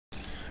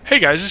Hey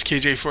guys, this is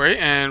KJ48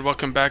 and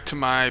welcome back to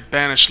my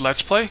Banished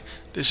Let's Play.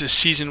 This is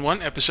Season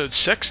 1, Episode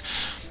 6.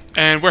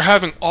 And we're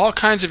having all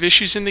kinds of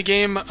issues in the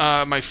game.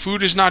 My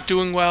food is not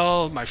doing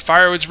well, my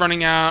firewood's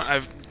running out,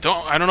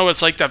 I don't know what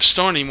it's like to have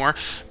stone anymore.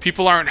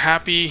 People aren't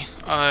happy.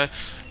 I'm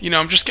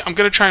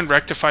gonna try and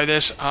rectify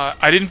this.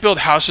 I didn't build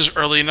houses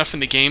early enough in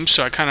the game,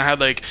 so I kind of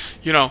had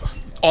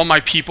all my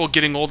people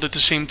getting old at the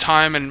same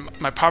time, and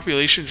my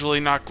population's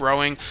really not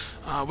growing,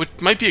 which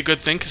might be a good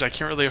thing because I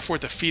can't really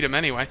afford to feed them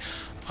anyway.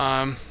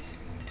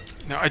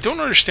 Now, I don't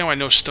understand why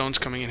no stone's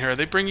coming in here. Are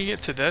they bringing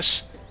it to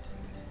this?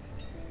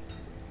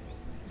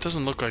 It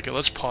doesn't look like it.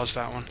 Let's pause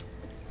that one.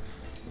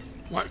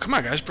 What? Come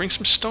on, guys. Bring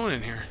some stone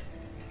in here.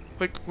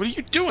 Like, what are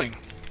you doing?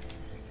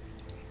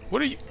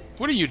 What are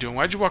you doing?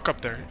 Why'd you walk up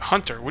there?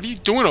 Hunter, what are you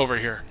doing over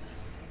here?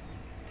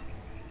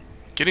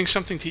 Getting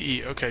something to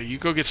eat. Okay, you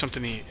go get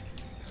something to eat.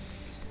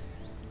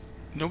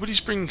 Nobody's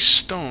bringing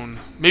stone.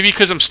 Maybe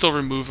because I'm still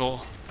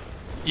removal.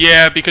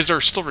 Yeah, because they're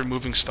still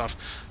removing stuff.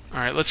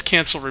 Alright, let's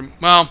cancel.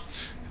 Well,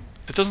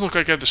 it doesn't look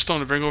like I have the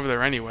stone to bring over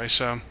there anyway,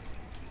 so.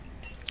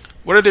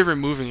 What are they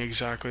removing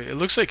exactly? It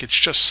looks like it's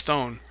just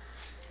stone.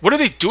 What are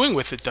they doing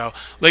with it, though?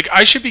 Like,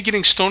 I should be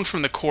getting stone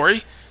from the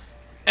quarry,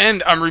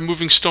 and I'm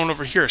removing stone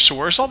over here. So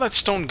where's all that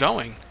stone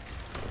going?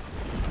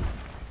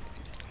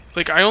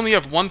 Like, I only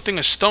have one thing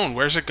of stone.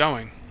 Where's it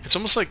going? It's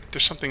almost like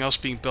there's something else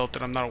being built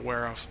that I'm not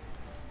aware of.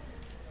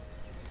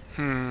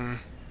 I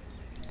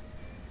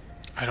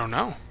don't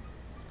know.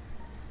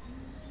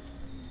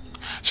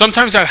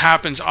 Sometimes that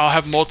happens. I'll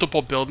have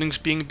multiple buildings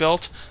being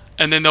built,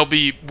 and then they'll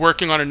be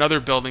working on another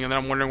building, and then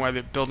I'm wondering why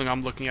the building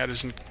I'm looking at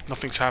isn't,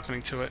 nothing's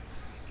happening to it.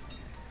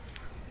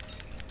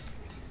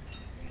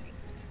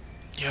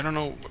 Yeah, I don't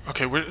know.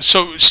 Okay,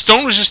 so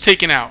stone was just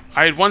taken out.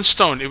 I had one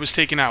stone. It was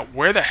taken out.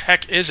 Where the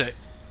heck is it?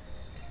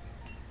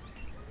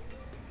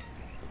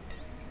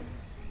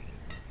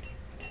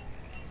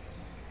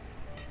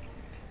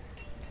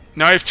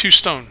 Now I have 2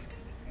 stone.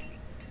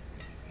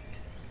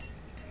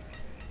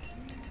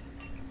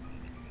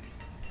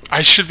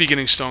 I should be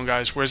getting stone,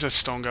 guys. Where's that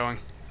stone going?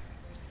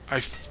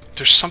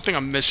 There's something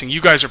I'm missing. You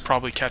guys are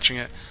probably catching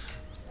it,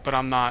 but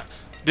I'm not.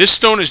 This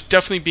stone is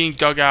definitely being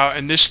dug out,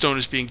 and this stone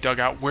is being dug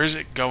out. Where's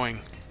it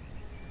going?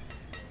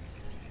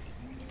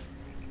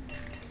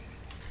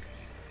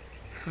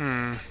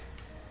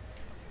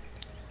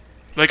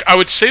 Like, I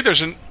would say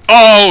there's an...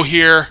 Oh,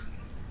 here!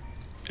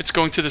 It's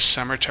going to the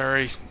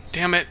cemetery.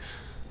 Damn it.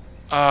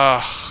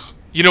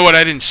 You know what?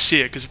 I didn't see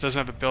it because it doesn't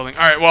have a building.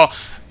 Alright, well...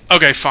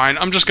 Okay, fine.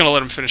 I'm just going to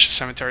let him finish the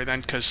cemetery then,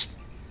 because...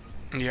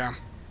 Yeah,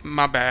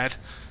 my bad.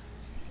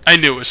 I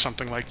knew it was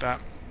something like that.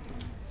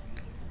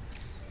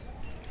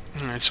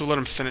 Alright, so we'll let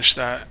him finish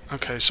that.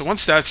 Okay, so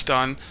once that's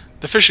done,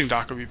 the fishing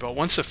dock will be built.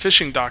 Once the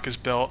fishing dock is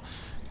built,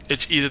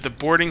 it's either the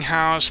boarding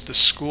house, the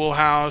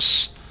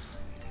schoolhouse,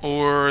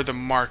 or the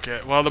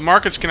market. Well, the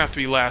market's going to have to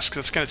be last, because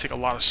it's going to take a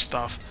lot of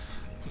stuff.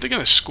 I'm thinking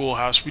the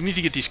schoolhouse. We need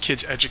to get these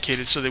kids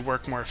educated so they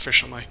work more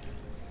efficiently.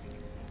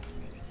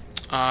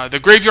 The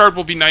graveyard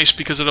will be nice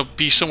because it'll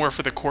be somewhere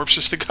for the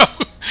corpses to go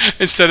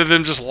instead of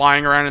them just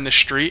lying around in the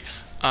street.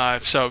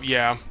 So,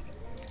 yeah.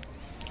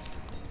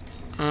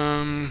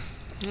 Alright.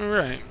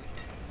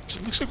 So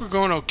it looks like we're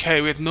going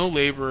okay. We have no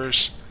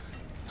laborers.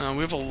 We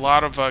have a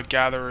lot of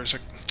gatherers.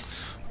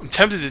 I'm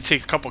tempted to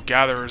take a couple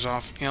gatherers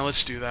off. Yeah,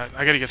 let's do that.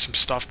 I gotta get some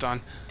stuff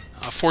done.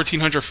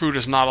 1,400 fruit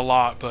is not a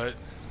lot, but,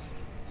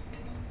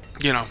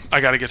 you know, I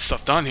gotta get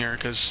stuff done here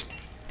because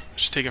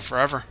it's taking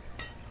forever.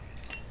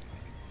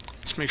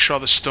 Let's make sure all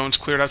the stone's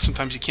cleared out.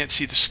 Sometimes you can't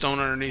see the stone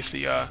underneath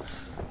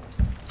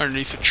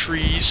the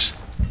trees.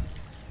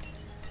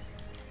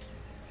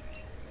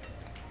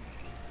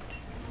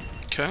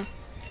 Okay.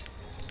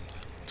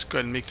 Let's go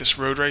ahead and make this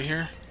road right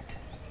here.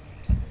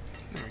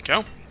 There we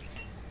go.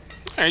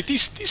 Alright,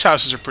 these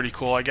houses are pretty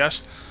cool, I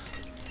guess.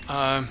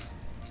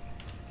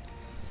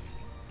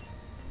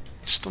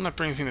 Still not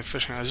bringing anything to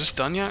fishing. Is this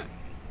done yet?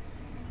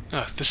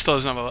 This still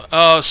doesn't have a...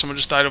 Oh, someone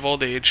just died of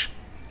old age.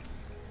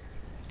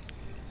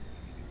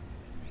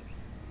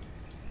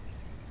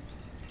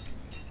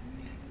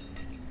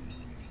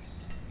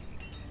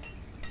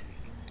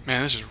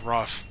 Man, this is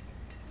rough.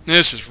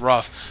 This is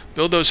rough.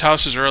 Build those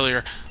houses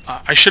earlier.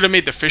 I should have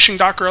made the fishing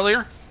dock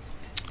earlier.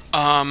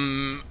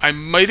 I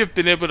might have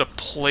been able to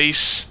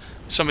place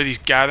some of these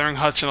gathering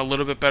huts in a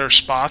little bit better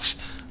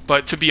spots.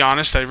 But to be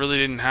honest, I really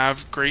didn't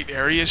have great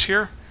areas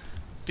here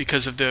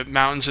because of the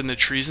mountains and the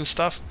trees and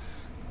stuff.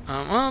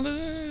 Well,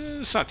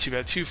 it's not too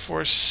bad. 2,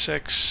 4,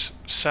 6,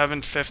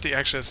 7, 50.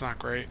 Actually, that's not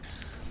great.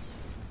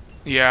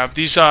 Yeah,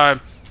 these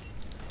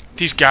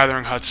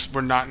gathering huts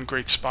were not in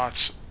great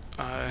spots.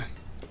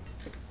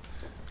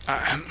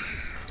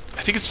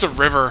 I think it's the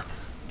river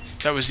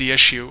that was the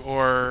issue,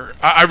 or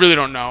I really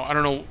don't know. I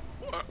don't know.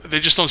 They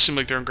just don't seem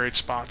like they're in great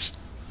spots.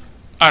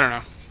 I don't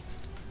know.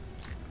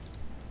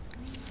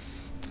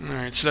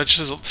 Alright, so that's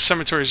just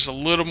cemetery is a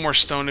little more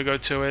stone to go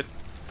to it.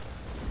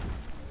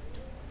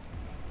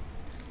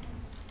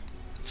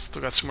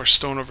 Still got some more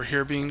stone over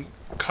here being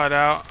cut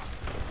out.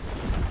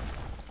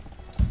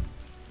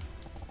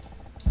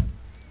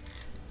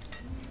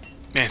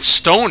 Man,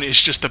 stone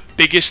is just the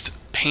biggest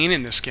pain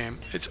in this game.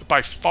 It's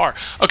by far.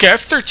 Okay, I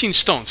have 13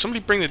 stone. Somebody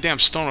bring the damn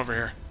stone over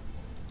here.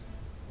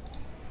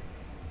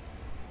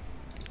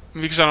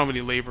 Maybe because I don't have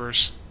any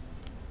laborers.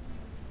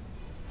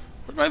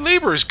 Where'd my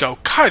laborers go?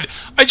 God,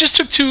 I just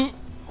took two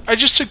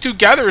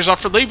gatherers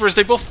off for laborers.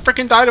 They both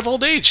freaking died of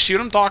old age. See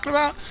what I'm talking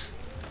about?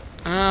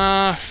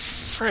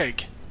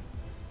 Frig.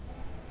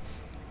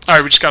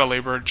 Alright, we just got a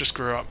laborer. Just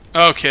grew up.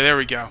 Okay, there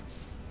we go.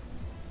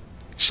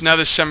 So now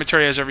this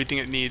cemetery has everything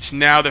it needs.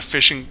 Now the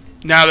fishing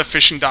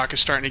dock is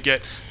starting to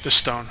get the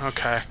stone.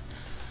 Okay.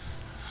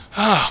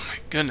 Oh my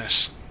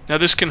goodness. Now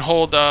this can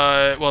hold,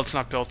 well, it's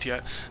not built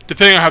yet.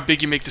 Depending on how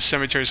big you make the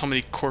cemetery is how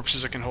many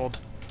corpses it can hold.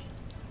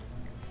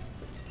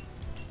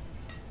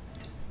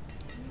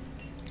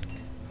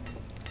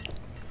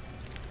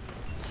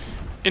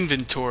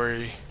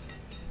 Inventory.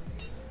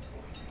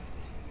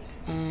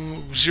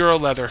 0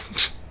 leather.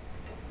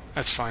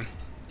 That's fine.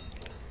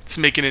 Let's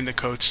make it into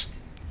coats.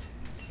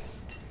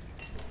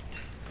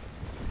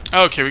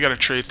 Okay, we got a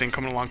trade thing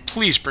coming along.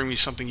 Please bring me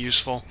something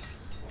useful.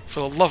 For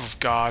the love of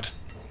God.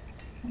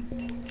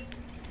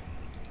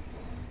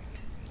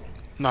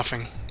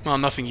 Nothing. Well,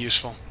 nothing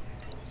useful.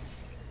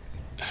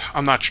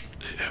 I'm not...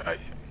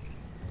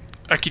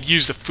 I could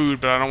use the food,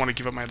 but I don't want to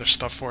give up my other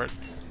stuff for it.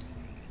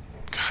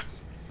 God,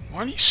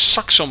 why do you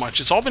suck so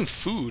much? It's all been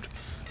food.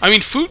 I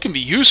mean, food can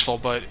be useful,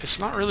 but it's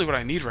not really what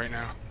I need right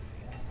now.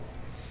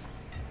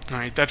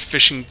 Alright, that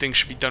fishing thing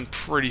should be done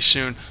pretty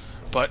soon,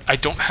 but I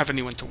don't have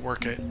anyone to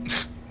work it.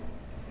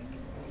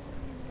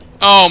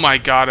 Oh my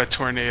god, a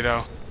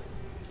tornado.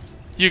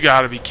 You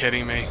gotta be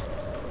kidding me.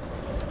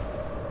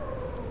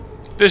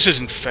 This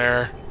isn't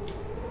fair.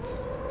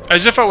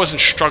 As if I wasn't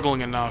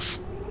struggling enough.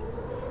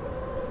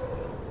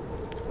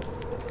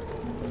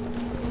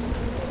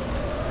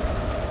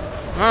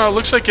 Oh, it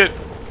looks like it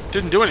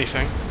didn't do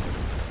anything.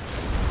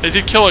 It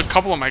did kill a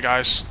couple of my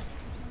guys.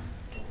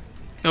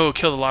 Oh, it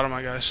killed a lot of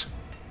my guys.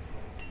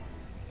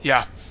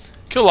 Yeah.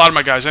 Killed a lot of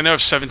my guys. I now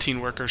have 17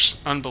 workers.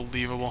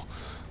 Unbelievable.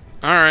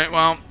 Alright,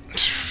 well...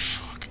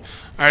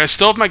 Alright, I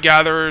still have my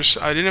gatherers.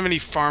 I didn't have any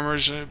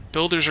farmers.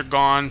 Builders are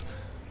gone.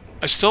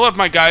 I still have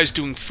my guys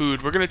doing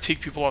food. We're going to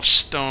take people off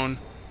stone.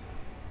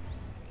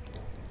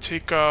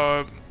 Take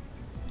one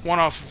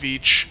off of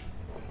each.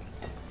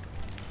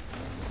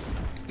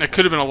 That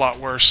could have been a lot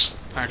worse,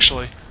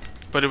 actually.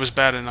 But it was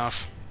bad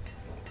enough.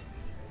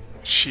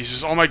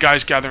 Jesus, all my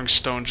guys gathering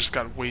stone just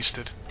got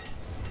wasted.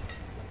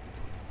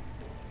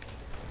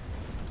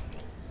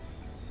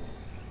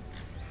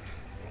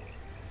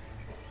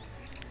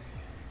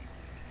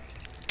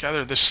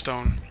 Gather this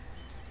stone.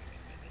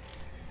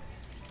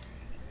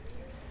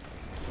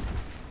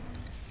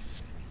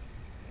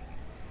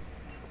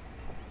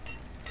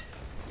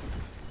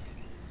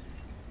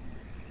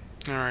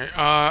 Alright,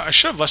 I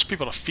should have less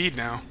people to feed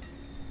now.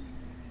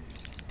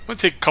 I'm gonna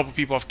take a couple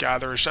people off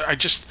gatherers. I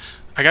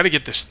gotta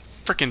get this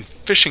frickin'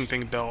 fishing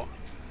thing built.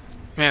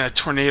 Man, that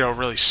tornado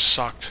really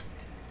sucked.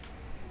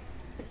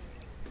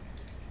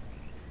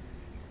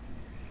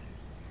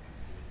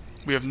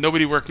 We have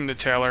nobody working the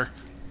tailor.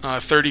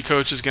 30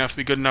 coats is gonna have to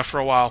be good enough for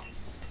a while.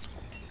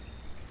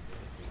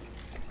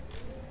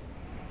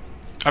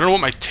 I don't know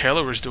what my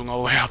tailor was doing all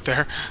the way out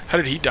there. How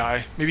did he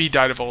die? Maybe he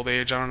died of old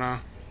age, I don't know.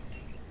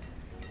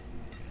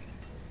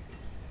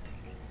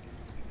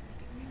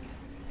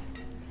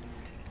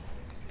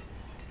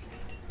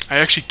 I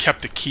actually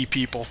kept the key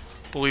people,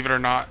 believe it or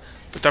not.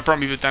 But that brought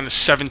me down to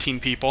 17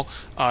 people.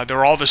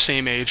 They're all the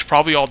same age,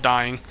 probably all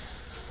dying.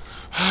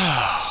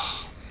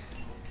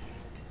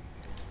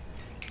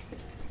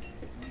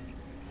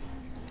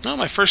 Oh,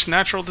 my first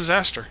natural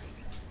disaster.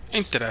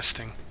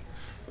 Interesting.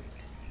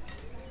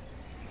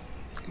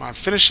 Come on,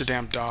 finish the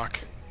damn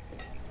dock.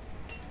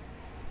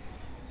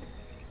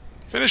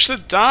 Finish the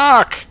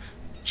dock!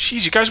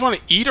 Jeez, you guys want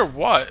to eat or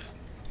what?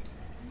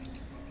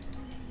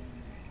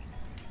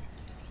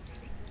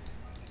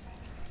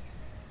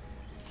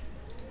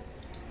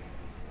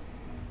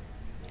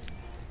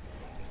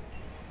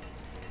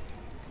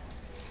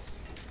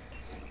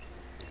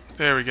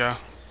 There we go.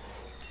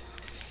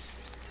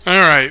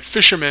 Alright,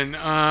 fishermen.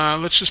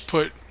 Let's just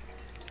put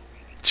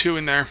 2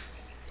 in there.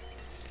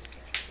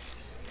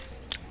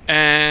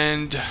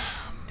 And...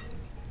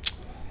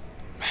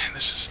 man,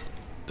 this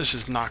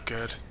is not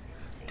good.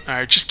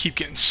 Alright, just keep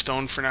getting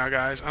stoned for now,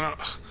 guys. I'm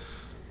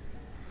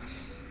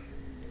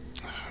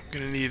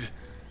gonna need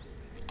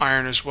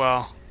iron as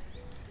well.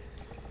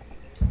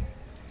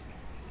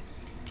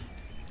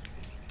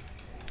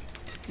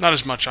 Not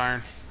as much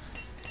iron.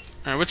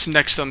 Alright, what's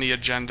next on the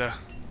agenda?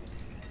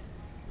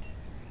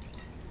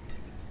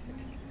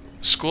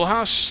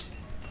 Schoolhouse?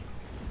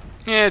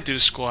 Yeah, do the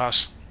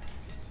schoolhouse.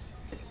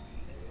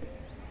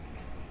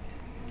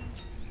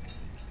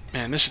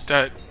 Man,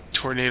 that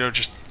tornado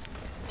just...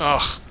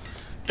 ugh.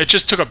 It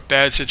just took a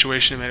bad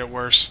situation and made it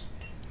worse.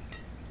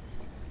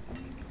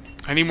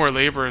 I need more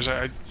laborers.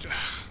 Alright,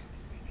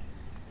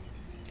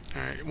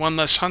 one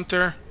less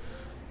hunter.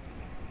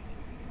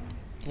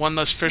 One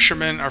less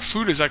fisherman. Our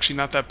food is actually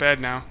not that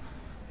bad now.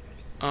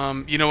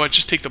 You know what?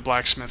 Just take the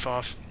blacksmith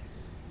off.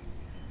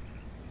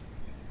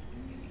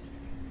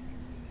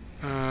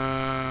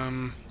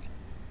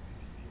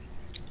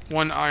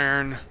 1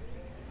 iron,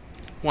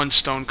 1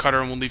 stone cutter,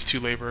 and we'll leave 2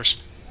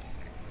 laborers.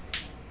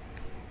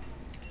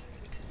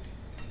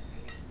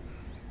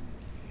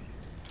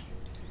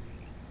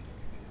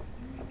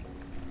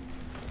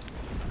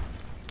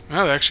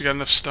 Oh, they actually got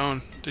enough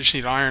stone. They just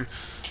need iron.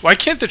 Why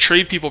can't the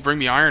trade people bring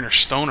me iron or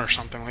stone or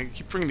something? Like,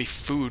 keep bringing me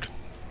food.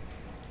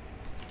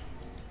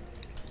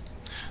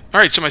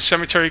 Alright, so my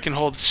cemetery can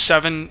hold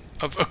 7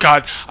 of... Oh,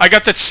 God. I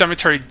got that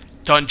cemetery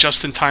done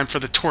just in time for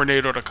the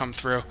tornado to come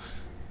through.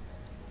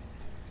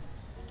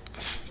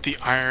 The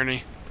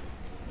irony.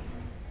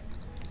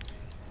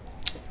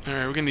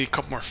 Alright, we're going to need a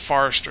couple more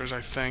foresters,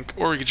 I think.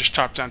 Or we could just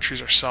chop down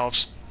trees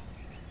ourselves.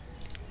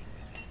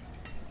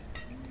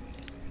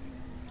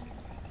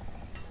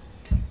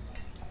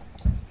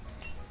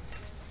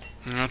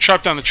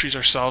 Chop down the trees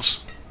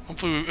ourselves.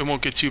 Hopefully it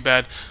won't get too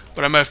bad,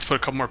 but I might have to put a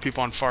couple more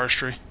people on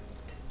forestry.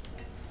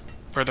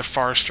 Or the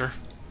forester.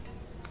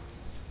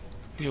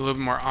 Need a little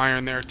bit more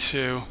iron there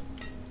too.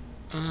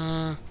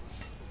 Alright.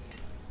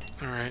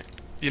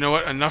 You know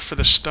what? Enough for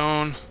the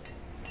stone.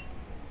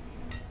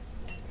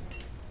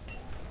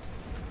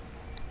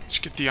 Let's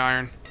get the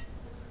iron.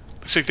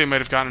 Looks like they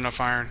might have gotten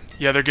enough iron.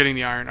 Yeah, they're getting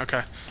the iron.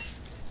 Okay.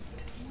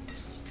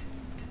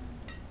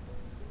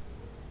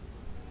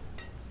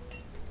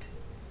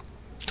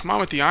 Come on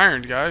with the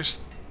iron, guys.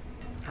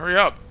 Hurry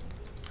up.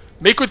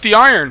 Make with the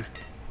iron.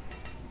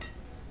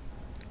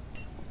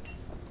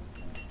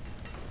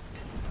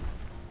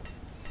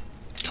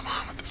 Come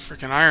on with the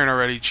freaking iron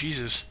already.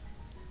 Jesus.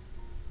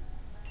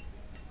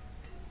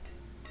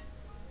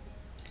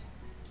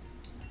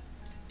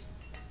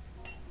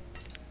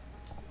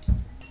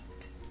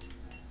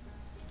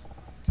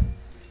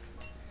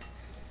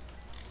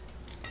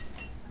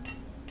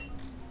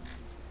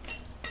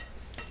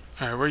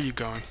 Alright, where are you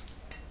going?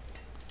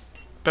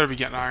 Better be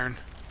getting iron.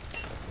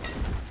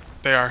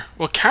 They are.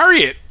 Well,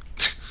 carry it!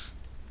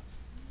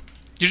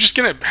 You're just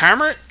gonna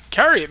hammer it?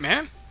 Carry it,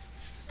 man.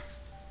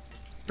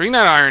 Bring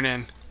that iron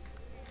in.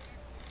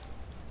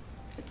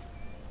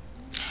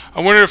 I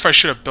wondered if I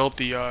should have built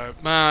the,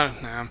 nah.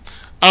 I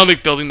don't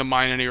think building the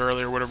mine any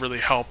earlier would have really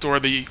helped. Or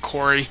the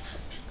quarry.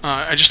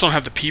 I just don't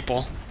have the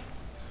people.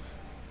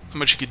 Not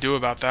much you could do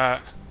about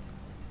that.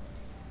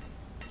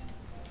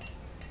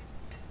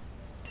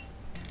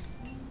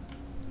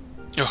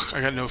 Ugh,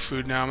 I got no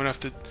food now. I'm gonna have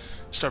to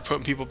start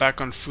putting people back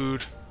on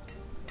food.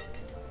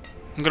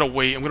 I'm gonna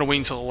wait. I'm gonna wait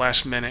until the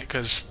last minute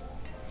because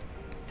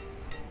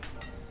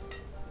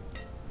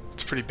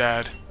it's pretty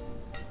bad.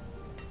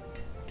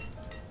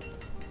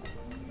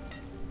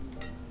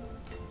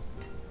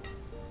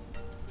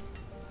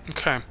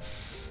 Okay,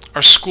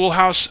 our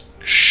schoolhouse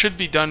should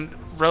be done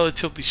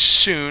relatively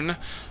soon.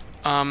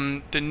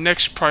 The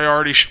next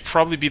priority should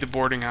probably be the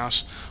boarding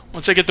house.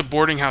 Once I get the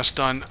boarding house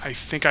done, I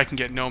think I can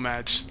get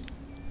nomads.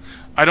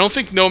 I don't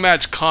think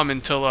nomads come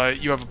until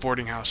you have a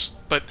boarding house,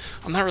 but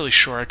I'm not really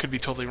sure. I could be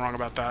totally wrong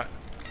about that.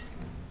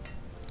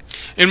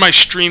 In my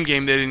stream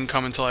game, they didn't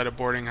come until I had a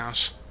boarding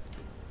house.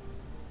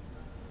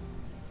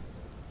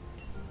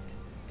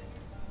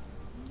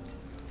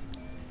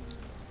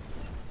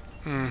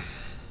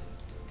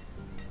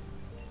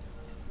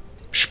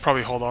 Should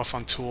probably hold off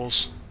on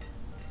tools.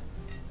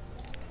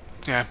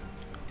 Yeah,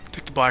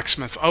 take the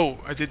blacksmith. Oh,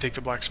 I did take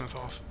the blacksmith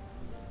off.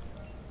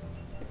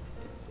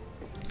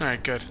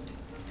 Alright, good.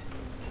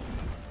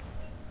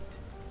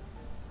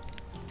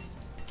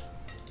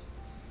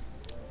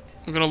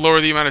 I'm going to lower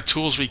the amount of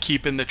tools we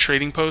keep in the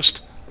trading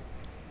post.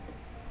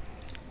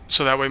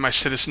 So that way my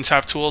citizens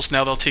have tools.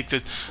 Now they'll take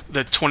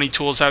the 20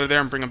 tools out of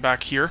there and bring them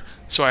back here.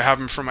 So I have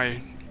them for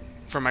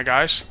my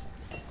guys.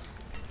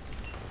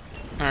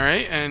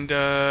 Alright, and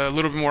a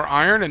little bit more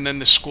iron, and then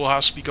the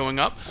schoolhouse will be going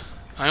up.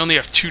 I only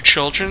have 2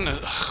 children.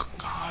 Oh,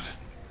 God.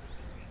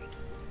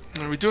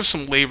 And we do have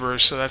some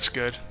laborers, so that's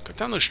good. Cut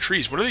down those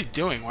trees. What are they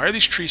doing? Why are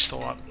these trees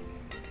still up?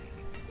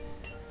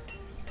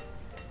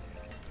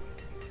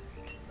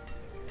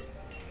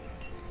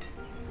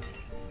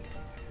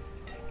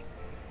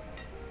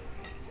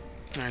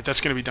 Alright,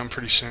 that's going to be done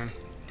pretty soon.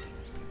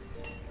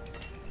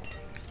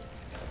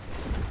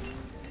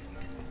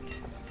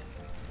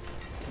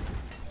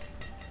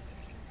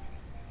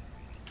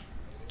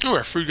 Oh,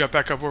 our food got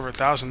back up over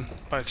 1,000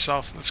 by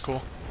itself. That's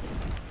cool.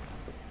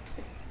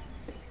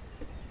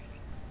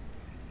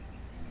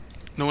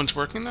 No one's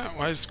working that?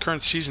 Why is the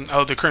current season...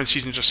 Oh, the current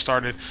season just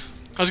started.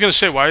 I was going to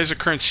say, why is the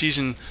current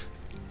season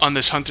on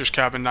this hunter's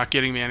cabin not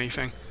getting me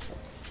anything?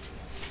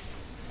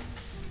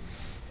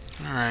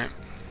 Alright.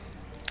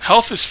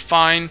 Health is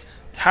fine.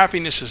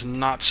 Happiness is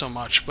not so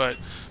much, but,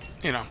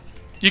 you know,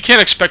 you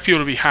can't expect people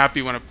to be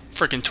happy when a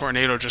freaking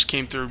tornado just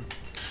came through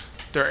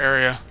their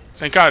area.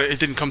 Thank God it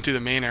didn't come through the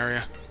main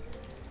area.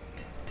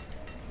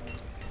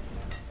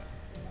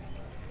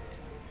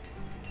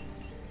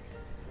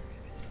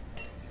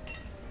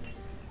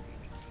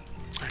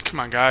 Alright, come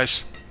on,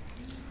 guys.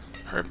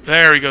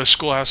 There we go.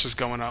 Schoolhouse is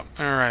going up.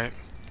 Alright.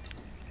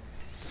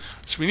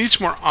 So we need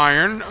some more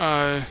iron.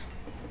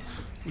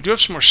 We do have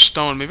some more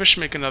stone. Maybe I should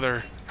make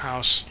another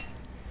house.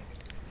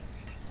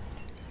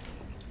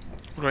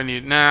 What do I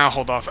need? Nah,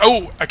 hold off.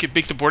 Oh, I could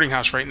make the boarding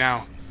house right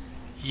now.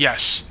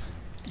 Yes.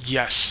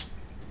 Yes.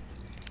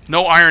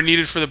 No iron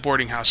needed for the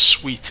boarding house.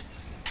 Sweet.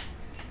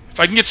 If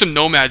I can get some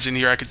nomads in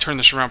here, I could turn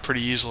this around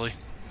pretty easily.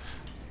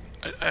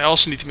 I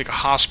also need to make a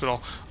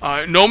hospital.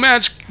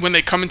 Nomads, when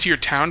they come into your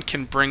town,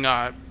 can bring,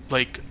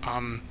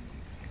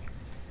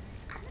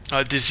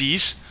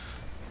 disease.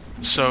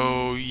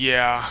 So,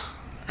 yeah.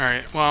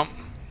 Alright, well.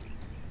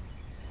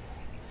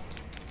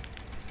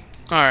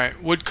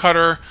 Alright,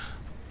 woodcutter.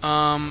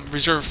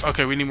 Reserve.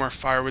 Okay, we need more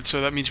firewood,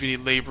 so that means we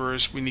need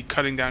laborers. We need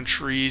cutting down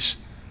trees.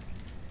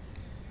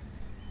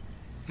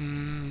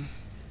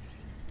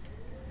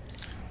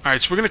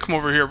 Alright, so we're going to come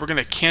over here. We're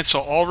going to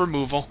cancel all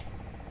removal.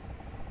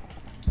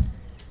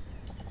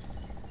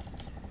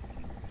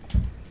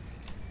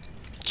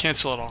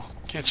 Cancel it all.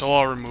 Cancel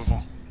all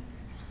removal.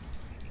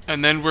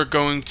 And then we're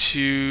going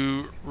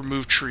to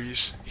remove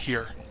trees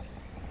here.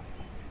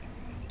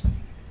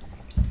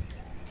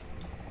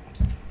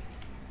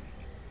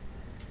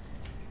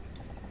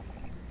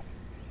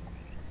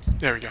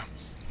 There we go.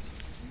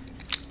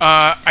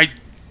 I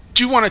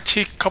do want to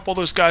take a couple of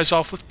those guys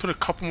off. Let's put a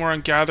couple more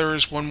on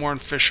gatherers, one more on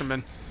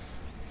fishermen.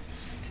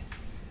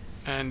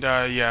 And,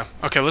 yeah.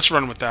 Okay, let's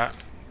run with that.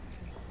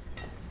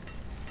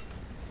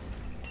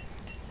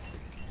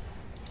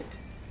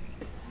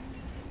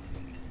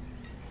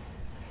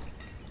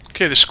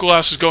 Okay, the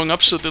schoolhouse is going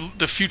up, so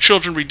the few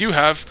children we do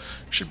have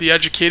should be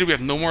educated. We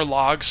have no more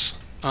logs.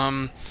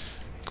 Come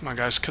on,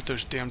 guys, cut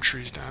those damn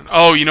trees down.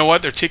 Oh, you know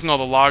what? They're taking all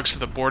the logs to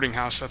the boarding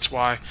house. That's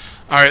why.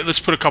 All right,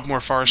 let's put a couple more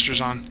foresters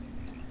on.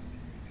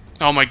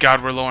 Oh my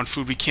God, we're low on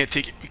food. We can't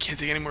take it. We can't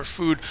take any more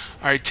food.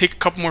 All right, take a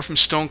couple more from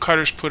stone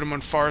cutters. Put them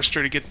on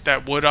forester to get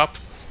that wood up.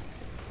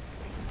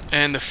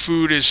 And the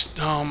food is.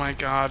 Oh my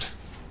God.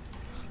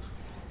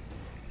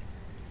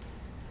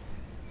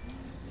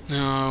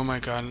 Oh my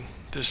God.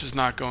 This is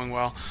not going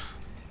well.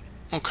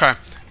 Okay.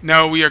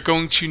 Now we are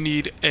going to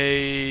need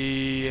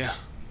a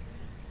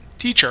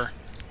teacher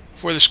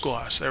for the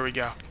schoolhouse. There we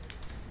go.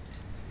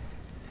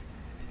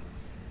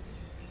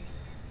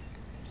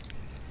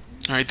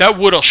 Alright, that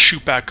wood will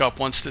shoot back up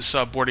once this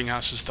boarding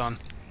house is done.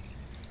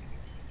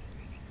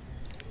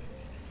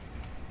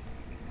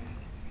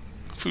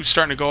 Food's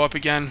starting to go up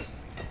again.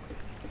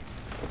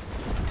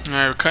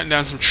 Alright, we're cutting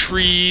down some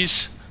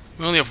trees.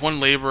 We only have one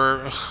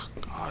laborer. Ugh,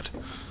 God.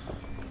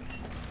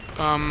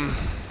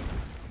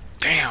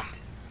 Damn.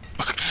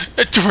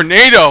 A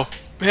tornado!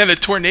 Man, the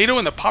tornado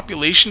and the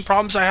population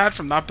problems I had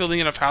from not building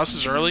enough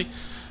houses early.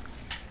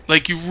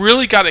 Like, you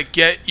really gotta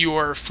get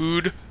your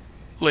food,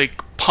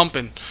 like,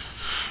 pumping.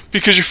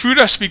 Because your food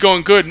has to be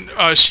going good,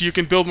 so you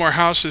can build more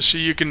houses, so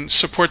you can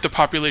support the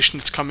population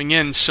that's coming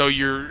in, so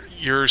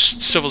your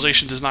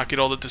civilization does not get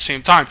old at the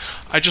same time.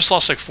 I just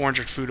lost, like,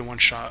 400 food in one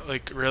shot.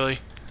 Like, really?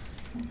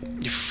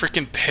 You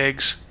freaking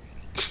pigs.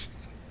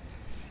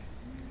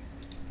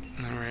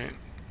 Alright.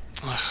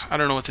 I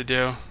don't know what to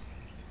do.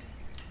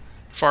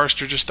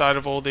 Forester just died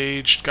of old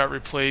age, got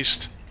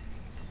replaced.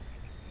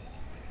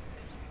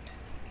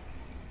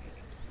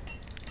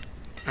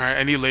 Alright,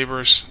 I need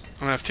laborers. I'm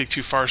gonna have to take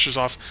 2 foresters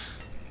off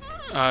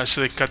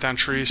so they can cut down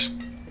trees.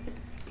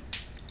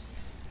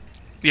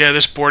 Yeah,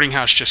 this boarding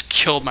house just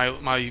killed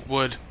my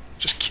wood.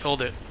 Just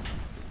killed it.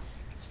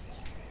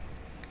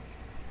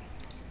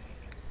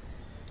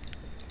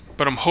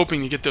 But I'm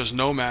hoping to get those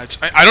nomads.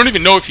 I don't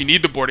even know if you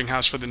need the boarding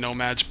house for the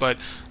nomads, but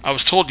I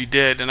was told you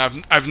did, and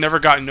I've never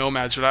gotten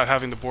nomads without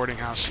having the boarding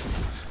house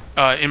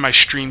in my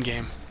stream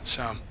game.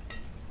 So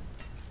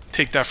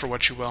take that for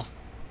what you will.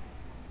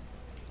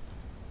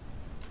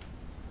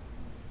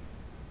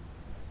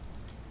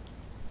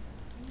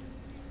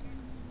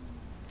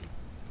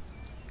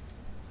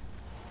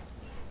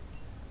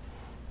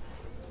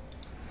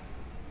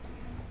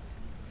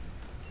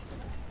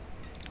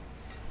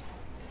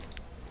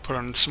 Put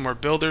on some more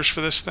builders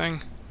for this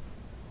thing.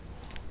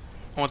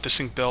 I want this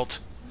thing built.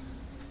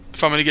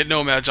 If I'm going to get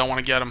nomads, I want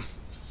to get them.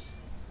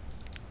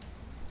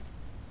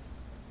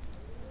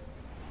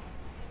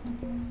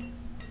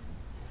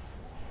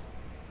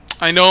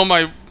 I know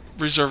my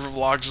reserve of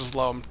logs is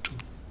low. I'm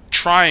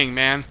trying,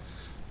 man.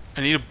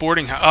 I need a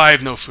boarding house. Oh, I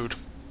have no food.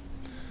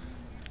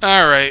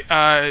 Alright,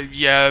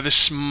 yeah,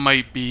 this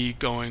might be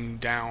going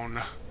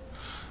down.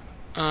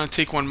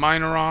 Take 1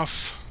 miner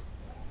off.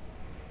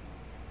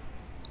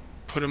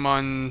 Put him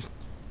on,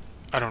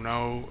 I don't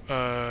know,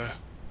 I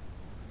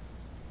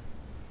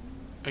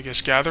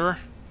guess gatherer.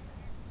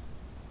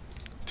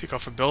 Take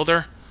off a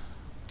builder.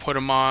 Put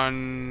him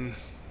on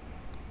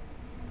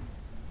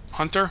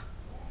hunter.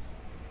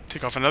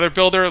 Take off another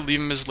builder. Leave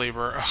him as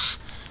laborer. Ugh.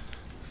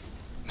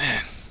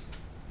 Man.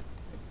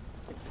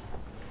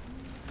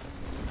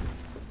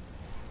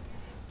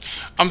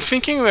 I'm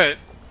thinking that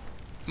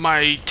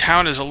my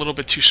town is a little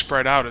bit too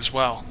spread out as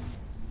well.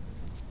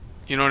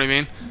 You know what I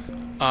mean?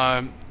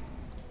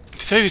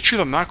 To tell you the truth,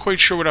 I'm not quite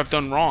sure what I've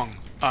done wrong.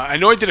 I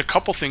know I did a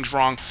couple things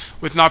wrong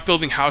with not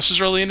building houses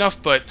early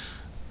enough, but,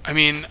 I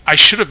mean, I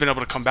should have been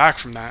able to come back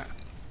from that.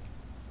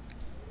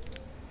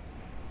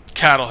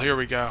 Cattle, here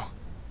we go.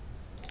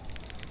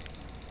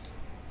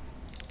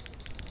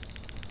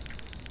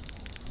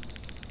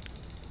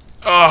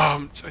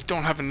 Oh, I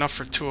don't have enough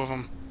for 2 of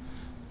them.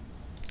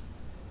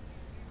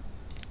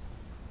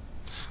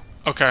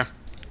 Okay.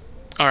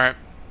 Alright.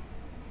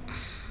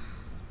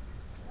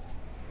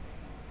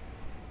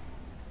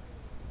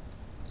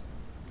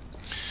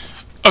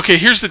 Okay,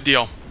 here's the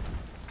deal.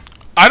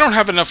 I don't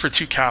have enough for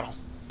 2 cattle.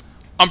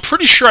 I'm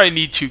pretty sure I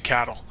need 2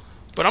 cattle.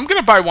 But I'm going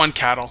to buy 1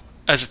 cattle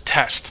as a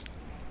test.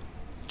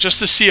 Just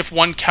to see if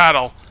 1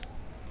 cattle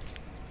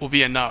will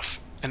be enough.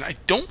 And I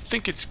don't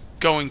think it's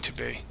going to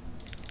be.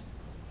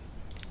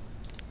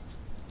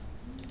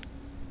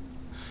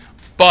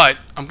 But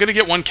I'm going to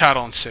get 1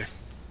 cattle and see.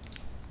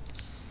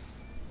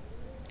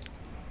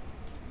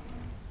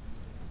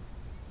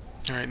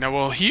 Alright, now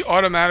will he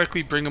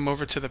automatically bring him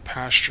over to the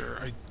pasture?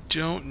 I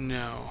don't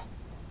know.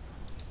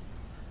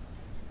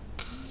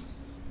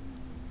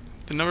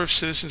 The number of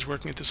citizens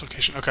working at this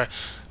location. Okay,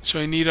 so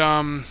I need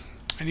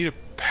a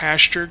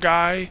pasture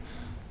guy.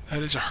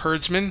 That is a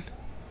herdsman.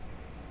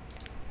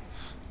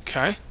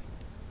 Okay.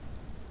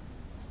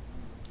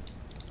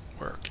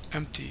 Work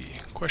empty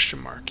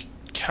question mark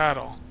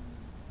cattle.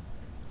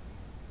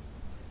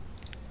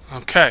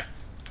 Okay.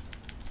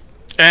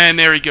 And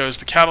there he goes.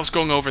 The cattle's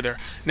going over there.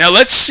 Now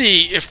let's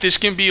see if this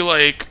can be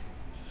like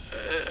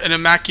an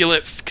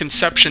immaculate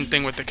conception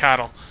thing with the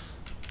cattle.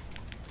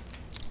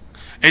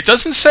 It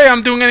doesn't say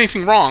I'm doing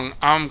anything wrong.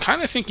 I'm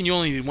kind of thinking you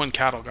only need 1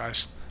 cattle,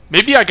 guys.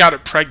 Maybe I got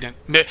it pregnant.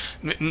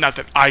 Not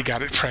that I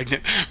got it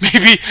pregnant.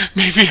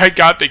 Maybe I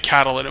got the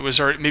cattle and it was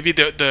already. Maybe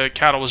the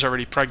cattle was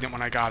already pregnant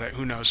when I got it.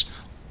 Who knows?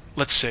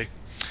 Let's see.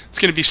 It's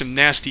gonna be some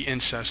nasty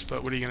incest,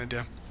 but what are you gonna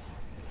do?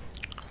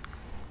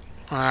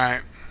 All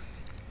right.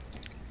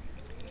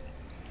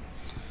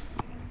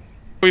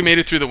 We made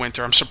it through the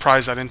winter. I'm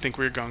surprised. I didn't think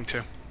we were going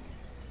to.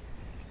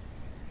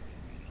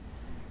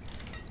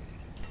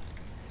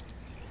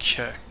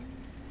 Okay.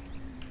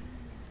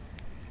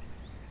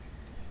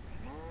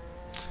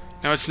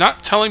 Now it's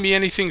not telling me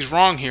anything's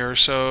wrong here,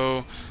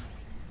 so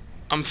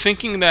I'm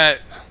thinking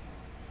that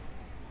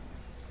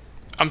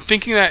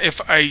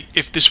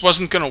if this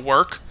wasn't gonna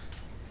work,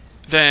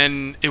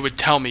 then it would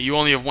tell me you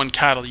only have 1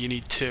 cattle, you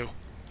need 2.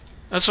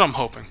 That's what I'm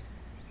hoping.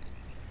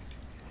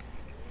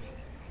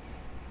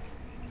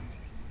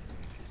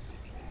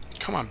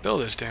 Come on,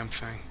 build this damn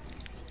thing.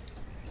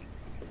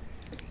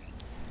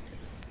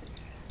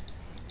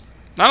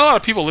 Not a lot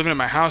of people living in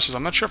my houses.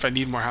 I'm not sure if I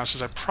need more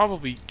houses. I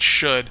probably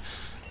should,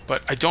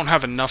 but I don't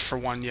have enough for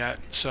 1 yet,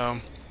 so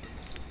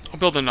I'll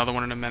build another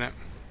one in a minute.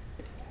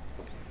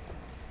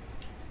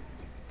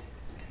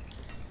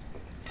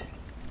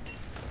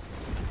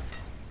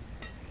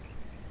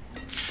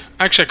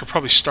 Actually, I could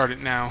probably start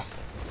it now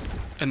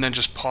and then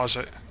just pause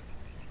it.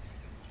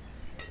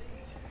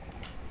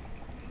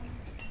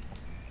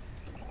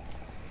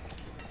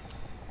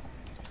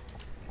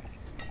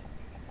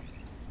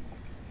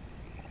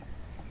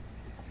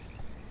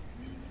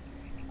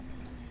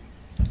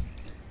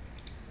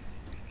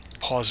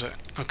 Pause it.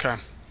 Okay.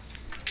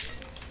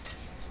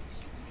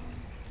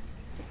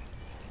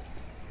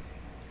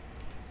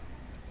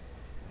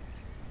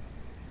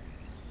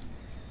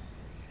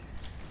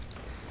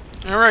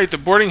 Alright, the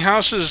boarding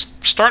house is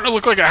starting to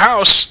look like a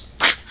house.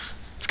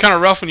 It's kind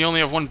of rough when you only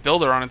have 1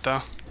 builder on it,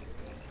 though.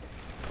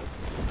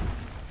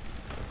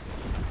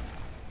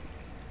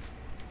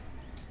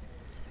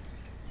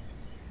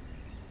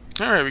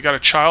 Alright, we got a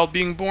child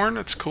being born.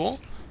 That's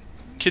cool.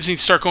 Kids need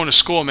to start going to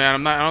school,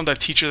 man. I don't have that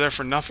teacher there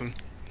for nothing.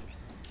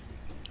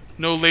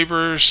 No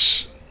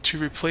laborers to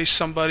replace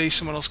somebody.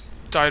 Someone else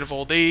died of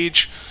old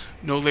age.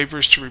 No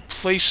laborers to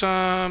replace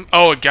them.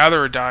 Oh, a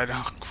gatherer died.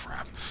 Oh,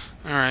 crap.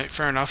 Alright,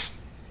 fair enough.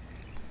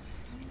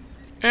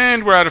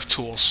 And we're out of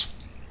tools.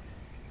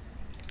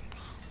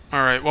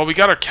 Alright, well, we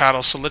got our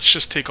cattle, so let's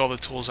just take all the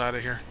tools out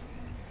of here.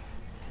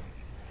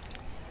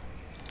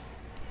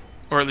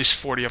 Or at least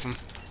 40 of them.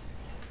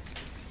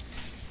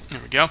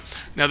 There we go.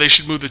 Now they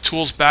should move the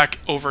tools back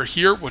over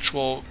here, which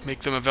will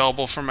make them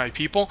available for my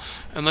people.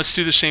 And let's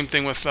do the same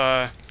thing with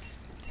the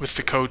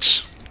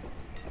coats.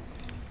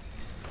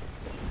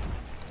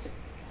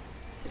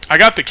 I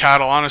got the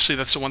cattle. Honestly,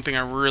 that's the one thing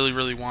I really,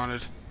 really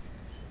wanted.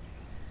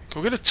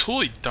 Go get a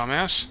tool, you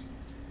dumbass.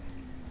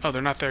 Oh, they're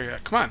not there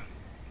yet. Come on.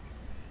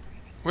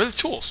 Where are the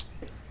tools?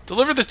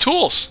 Deliver the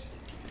tools!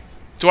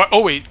 Do I...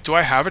 Oh, wait. Do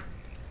I have it?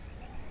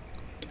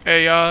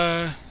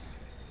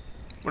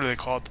 What are they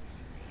called?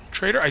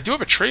 Trader? I do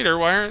have a trader.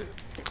 Why aren't...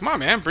 Come on,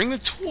 man. Bring the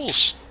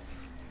tools.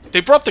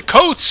 They brought the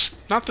coats,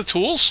 not the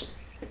tools.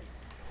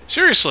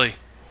 Seriously.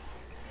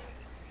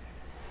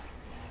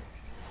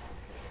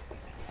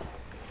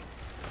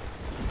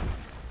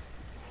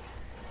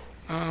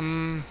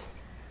 Come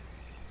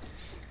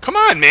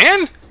on,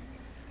 man.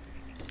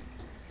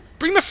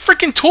 Bring the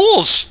freaking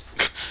tools.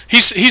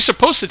 He's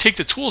supposed to take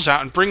the tools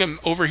out and bring them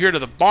over here to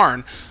the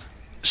barn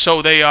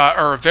so they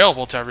are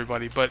available to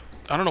everybody, but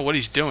I don't know what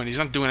he's doing. He's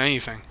not doing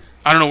anything.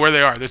 I don't know where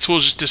they are. The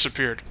tools just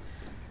disappeared.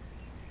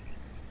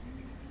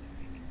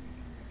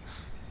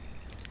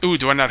 Ooh,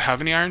 do I not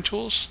have any iron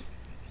tools?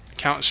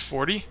 Count as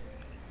 40.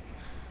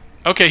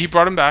 Okay, he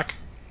brought them back.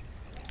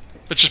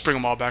 Let's just bring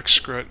them all back.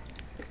 Screw it.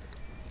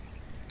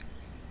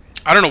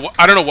 I don't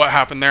know what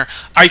happened there.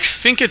 I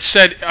think it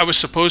said I was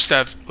supposed to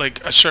have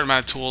like a certain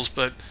amount of tools,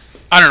 but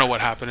I don't know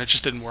what happened. It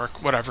just didn't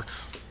work. Whatever.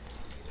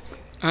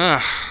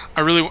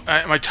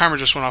 My timer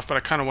just went off, but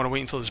I kind of want to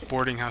wait until this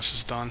boarding house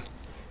is done.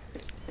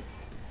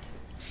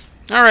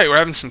 All right, we're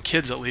having some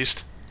kids at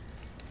least.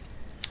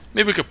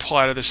 Maybe we could pull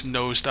out of this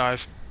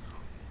nosedive.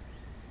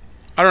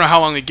 I don't know how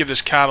long they give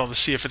this cattle to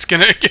see if it's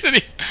gonna get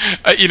any.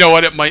 You know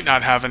what? It might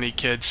not have any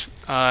kids,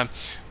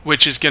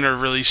 which is gonna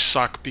really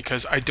suck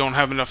because I don't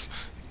have enough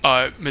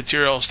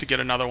materials to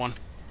get another one.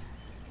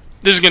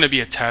 This is gonna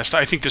be a test.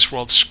 I think this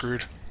world's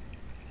screwed.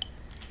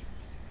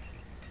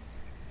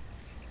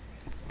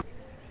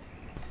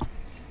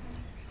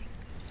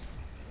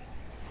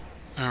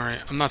 All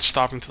right, I'm not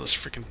stopping till this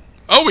freaking.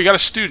 Oh, we got a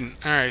student.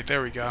 All right,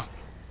 there we go.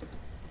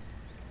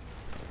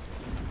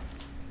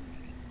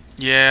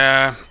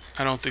 Yeah,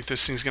 I don't think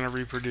this thing's gonna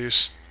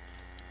reproduce.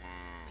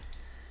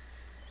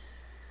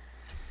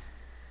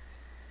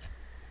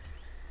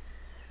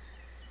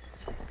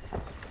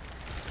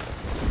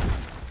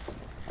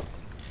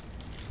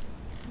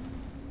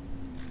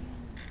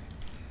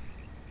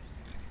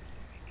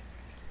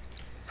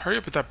 Hurry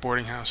up with that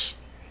boarding house.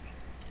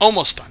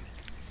 Almost done.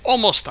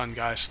 Almost done,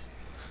 guys.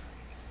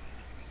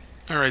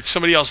 Alright,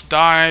 somebody else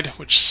died,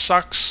 which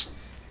sucks.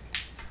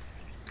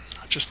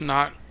 Just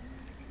not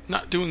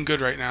doing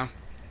good right now.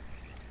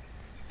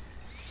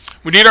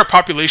 We need our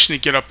population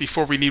to get up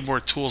before we need more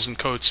tools and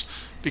coats,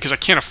 because I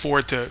can't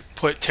afford to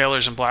put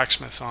tailors and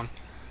blacksmiths on.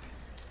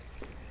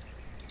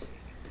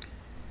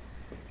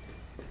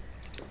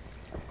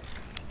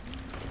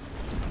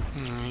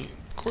 Alright,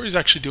 Corey's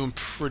actually doing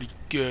pretty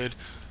good.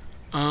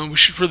 We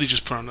should really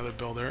just put on another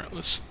builder.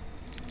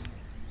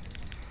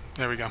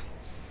 There we go.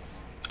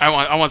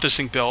 I want this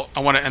thing built. I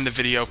want to end the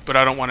video, but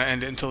I don't want to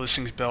end it until this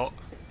thing's built.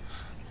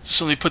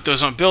 So let me put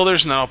those on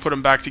builders, and then I'll put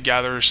them back to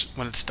gatherers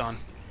when it's done.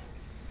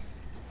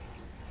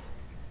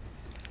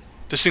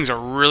 This thing's a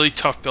really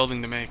tough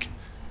building to make.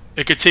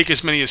 It could take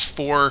as many as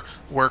 4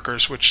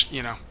 workers, which,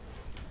 you know.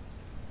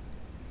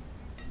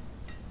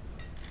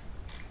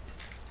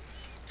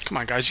 Come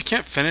on, guys. You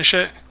can't finish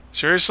it?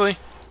 Seriously?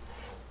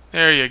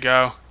 There you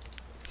go.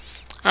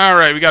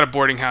 Alright, we got a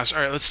boarding house.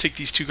 Alright, let's take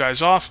these 2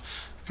 guys off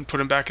and put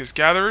them back as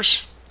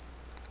gatherers.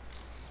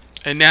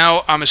 And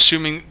now I'm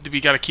assuming that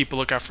we got to keep a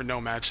lookout for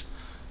nomads.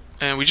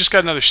 And we just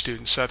got another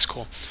student, so that's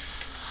cool.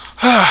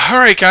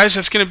 Alright, guys,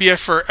 that's going to be it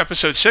for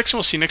episode 6, and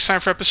we'll see you next time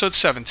for episode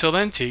 7. Till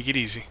then, take it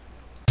easy.